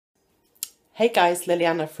Hey guys,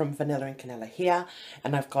 Liliana from Vanillandcanela here,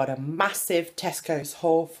 and I've got a massive Tesco's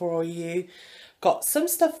haul for you. Got some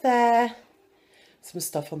stuff there, some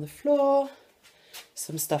stuff on the floor,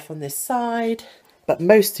 some stuff on this side, but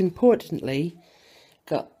most importantly,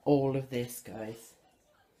 got all of this, guys.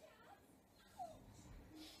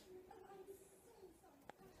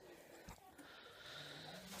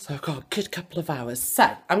 So I've got a good couple of hours.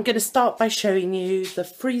 So I'm going to start by showing you the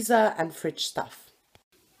freezer and fridge stuff.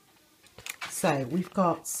 So we've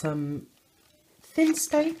got some thin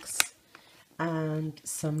steaks and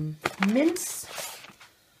some mince.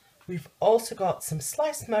 We've also got some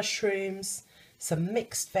sliced mushrooms, some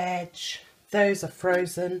mixed veg. Those are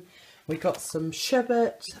frozen. We got some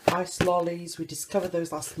sherbet, ice lollies. We discovered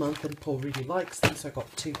those last month and Paul really likes them, so I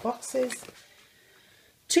got 2 boxes.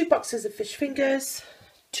 2 boxes of fish fingers,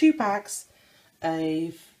 2 bags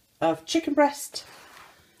of chicken breast,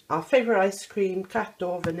 our favourite ice cream, Carte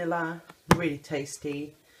d'Or vanilla, really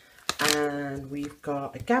tasty, and we've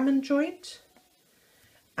got a gammon joint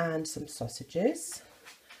and some sausages,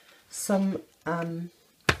 some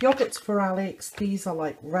yogurts for Alex. These are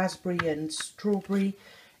like raspberry and strawberry,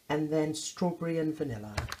 and then strawberry and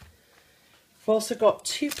vanilla. I've also got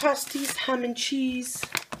 2 pasties, ham and cheese,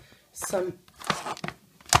 some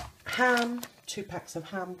ham, 2 packs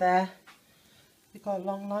of ham there. We've got a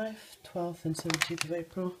long life, 12th and 17th of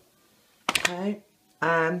April. Okay.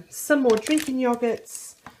 Some more drinking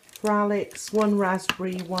yogurts for Alex, 1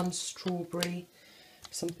 raspberry, 1 strawberry,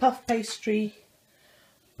 some puff pastry,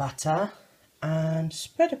 butter and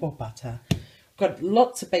spreadable butter. Got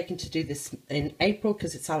lots of baking to do this in April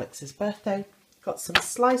because it's Alex's birthday. Got some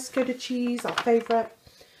sliced Gouda cheese, our favourite,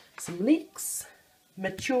 some leeks,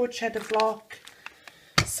 mature cheddar block,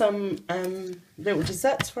 some little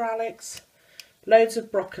desserts for Alex, loads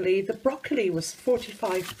of broccoli. The broccoli was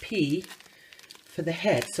 45p for the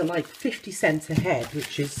head, so like 50 cents a head,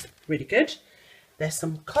 which is really good. There's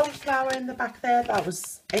some cauliflower in the back there, that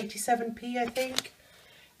was 87p I think.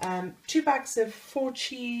 2 bags of 4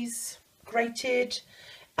 cheese grated,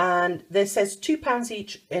 and there says £2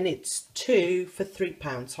 each, and it's 2 for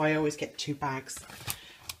 £3, so I always get 2 bags.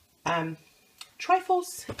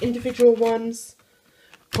 Trifles, individual ones.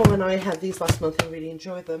 Paul and I had these last month and really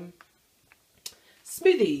enjoyed them.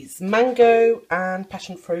 Smoothies, mango and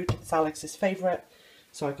passion fruit, it's Alex's favourite,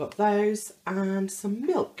 so I got those, and some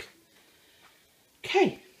milk.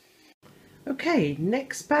 Okay,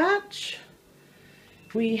 next batch.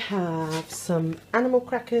 We have some animal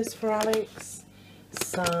crackers for Alex,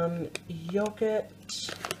 some yogurt,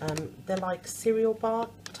 they're like cereal bar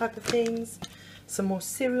type of things, some more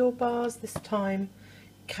cereal bars, this time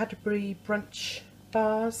Cadbury brunch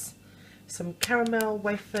bars, some caramel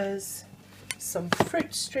wafers, some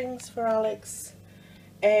fruit strings for Alex,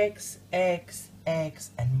 eggs,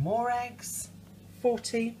 and more eggs,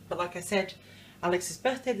 40, but like I said, Alex's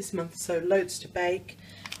birthday this month, so loads to bake.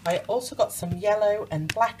 I also got some yellow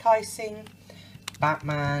and black icing,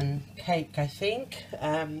 Batman cake I think,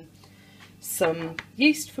 some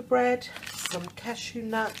yeast for bread, some cashew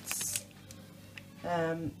nuts,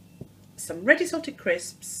 some ready salted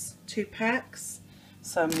crisps, 2 packs,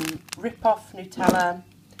 some rip-off Nutella,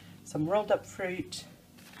 some rolled up fruit,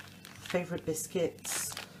 favourite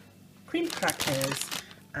biscuits, cream crackers,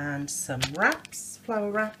 and some wraps, flour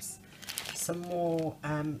wraps, some more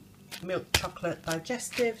milk chocolate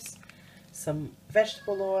digestives, some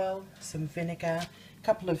vegetable oil, some vinegar, a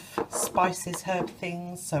couple of spices, herb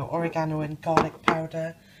things, so oregano and garlic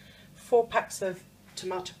powder, 4 packs of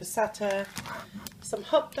tomato passata, some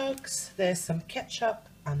hot dogs, there's some ketchup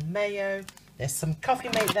and mayo, there's some coffee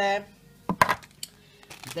mate there,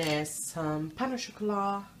 there's some pain au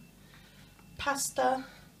chocolat, pasta,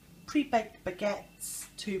 pre-baked baguettes,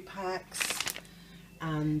 2 packs,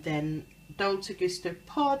 and then Dolce Gusto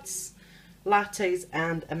pods, lattes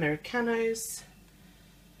and Americanos,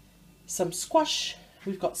 some squash,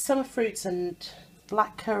 we've got summer fruits and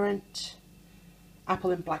blackcurrant,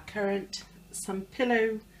 apple and blackcurrant, some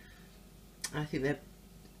pillow, I think they're,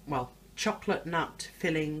 well, chocolate nut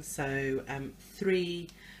fillings, so 3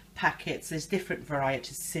 packets, there's different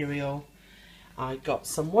varieties of cereal. I got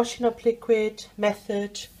some washing up liquid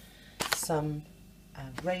method, some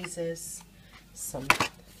razors, some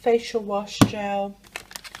facial wash gel,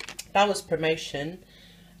 that was promotion,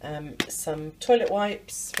 some toilet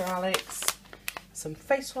wipes for Alex, some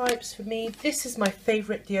face wipes for me. This is my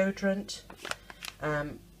favourite deodorant,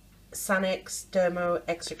 Sanex Dermo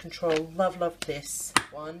Extra Control, love this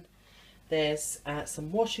one. There's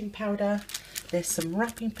some washing powder, there's some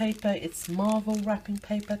wrapping paper, it's Marvel wrapping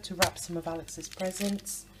paper to wrap some of Alex's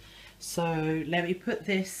presents. So let me put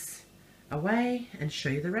this away and show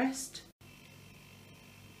you the rest.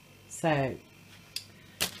 So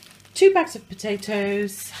 2 bags of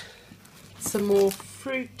potatoes, some more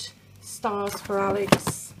fruit stars for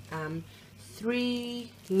Alex,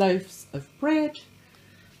 3 loaves of bread,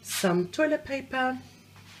 some toilet paper,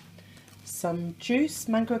 some juice,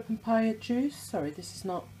 mango and papaya juice. Sorry, this is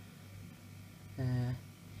not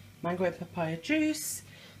mango and papaya juice.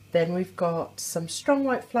 Then we've got some strong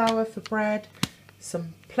white flour for bread,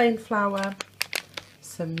 some plain flour,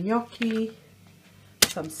 some gnocchi,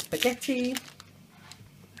 some spaghetti,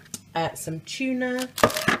 some tuna,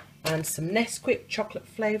 and some Nesquik chocolate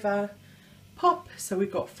flavour pop. So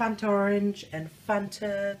we've got Fanta orange and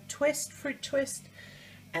Fanta twist, fruit twist,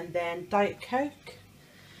 and then Diet Coke.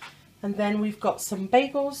 And then we've got some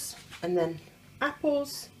bagels, and then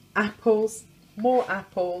apples, more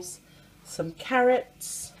apples, some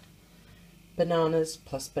carrots, bananas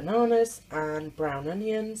plus bananas, and brown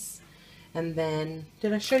onions. And then,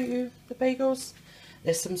 did I show you the bagels?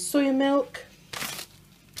 There's some soya milk.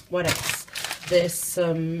 What else? There's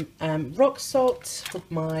some rock salt for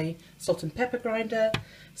my salt and pepper grinder,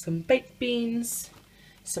 some baked beans,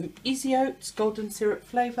 some easy oats golden syrup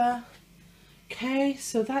flavour. Okay,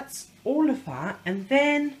 so that's all of that. And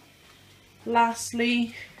then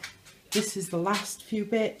lastly, this is the last few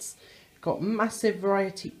bits. Got massive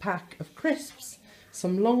variety pack of crisps,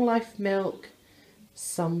 some long life milk,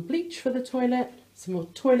 some bleach for the toilet, some more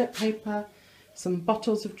toilet paper, some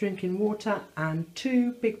bottles of drinking water, and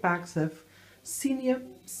 2 big bags of senior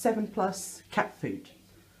 7+ cat food.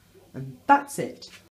 And that's it.